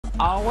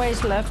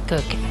always loved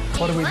cooking.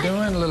 What are we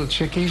doing, little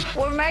chickies?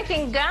 We're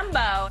making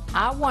gumbo.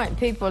 I want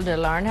people to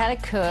learn how to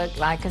cook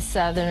like a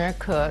Southerner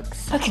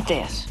cooks. Look at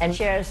this. And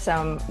share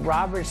some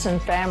Robertson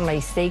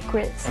family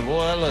secrets. Boy,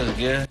 that looks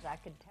good.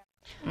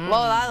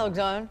 Well, that looks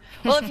good.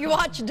 Well, if you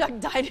watch Duck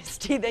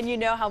Dynasty, then you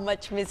know how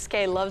much Miss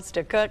Kay loves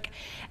to cook.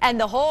 And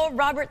the whole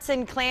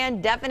Robertson clan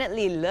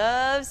definitely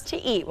loves to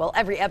eat. Well,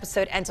 every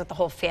episode ends with the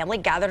whole family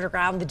gathered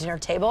around the dinner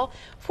table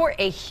for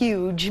a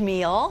huge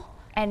meal.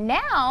 And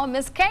now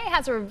Miss Kay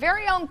has her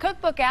very own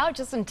cookbook out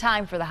just in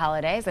time for the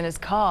holidays, and it's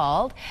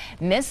called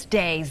Miss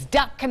Day's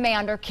Duck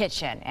Commander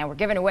Kitchen. And we're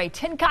giving away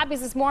 10 copies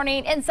this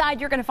morning.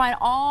 Inside, you're going to find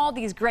all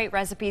these great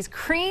recipes: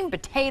 creamed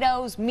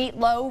potatoes,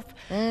 meatloaf,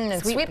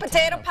 Sweet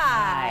potato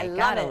pie.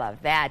 Gotta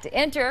love that. To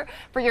enter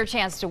for your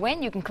chance to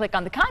win, you can click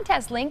on the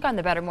contest link on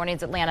the Better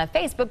Mornings Atlanta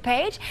Facebook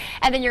page,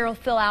 and then you'll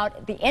fill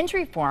out the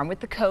entry form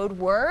with the code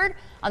word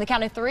on the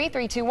count of 3,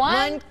 3, 2,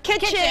 1.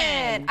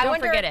 Kitchen.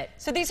 Don't forget it.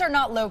 So these are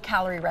not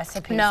low-calorie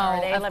recipes, No, are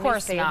they? of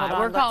course not.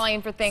 We're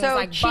calling for things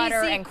like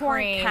butter and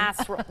cream.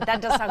 Casserole. That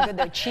does sound good,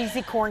 though.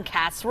 Cheesy corn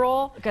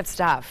casserole. Good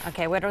stuff.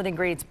 Okay, what are the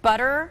ingredients?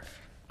 Butter,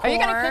 Are you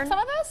corn, going to cook some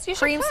of this? You should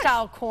cook.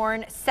 cream-style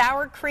corn,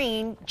 sour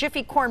cream,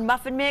 Jiffy corn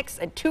muffin mix,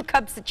 and 2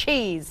 cups of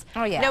cheese.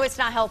 Oh, yeah. No, it's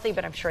not healthy,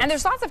 but I'm sure And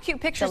it's there's lots of cute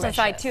pictures delicious.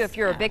 inside, too. If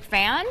you're a big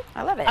fan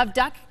I love it. of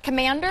Duck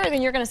Commander,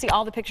 then you're going to see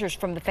all the pictures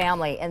from the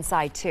family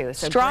inside, too.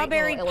 So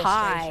strawberry great little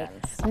pie,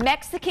 illustrations.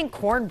 Mexican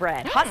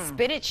cornbread, hot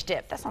spinach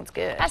dip. That sounds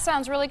good. That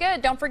sounds really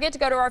good. Don't forget to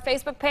go to our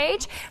Facebook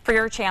page for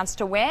your chance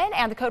to win.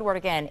 And the code word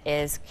again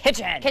is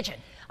kitchen. Kitchen.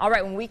 All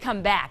right, when we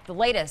come back, the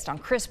latest on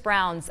Chris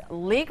Brown's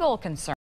legal concerns.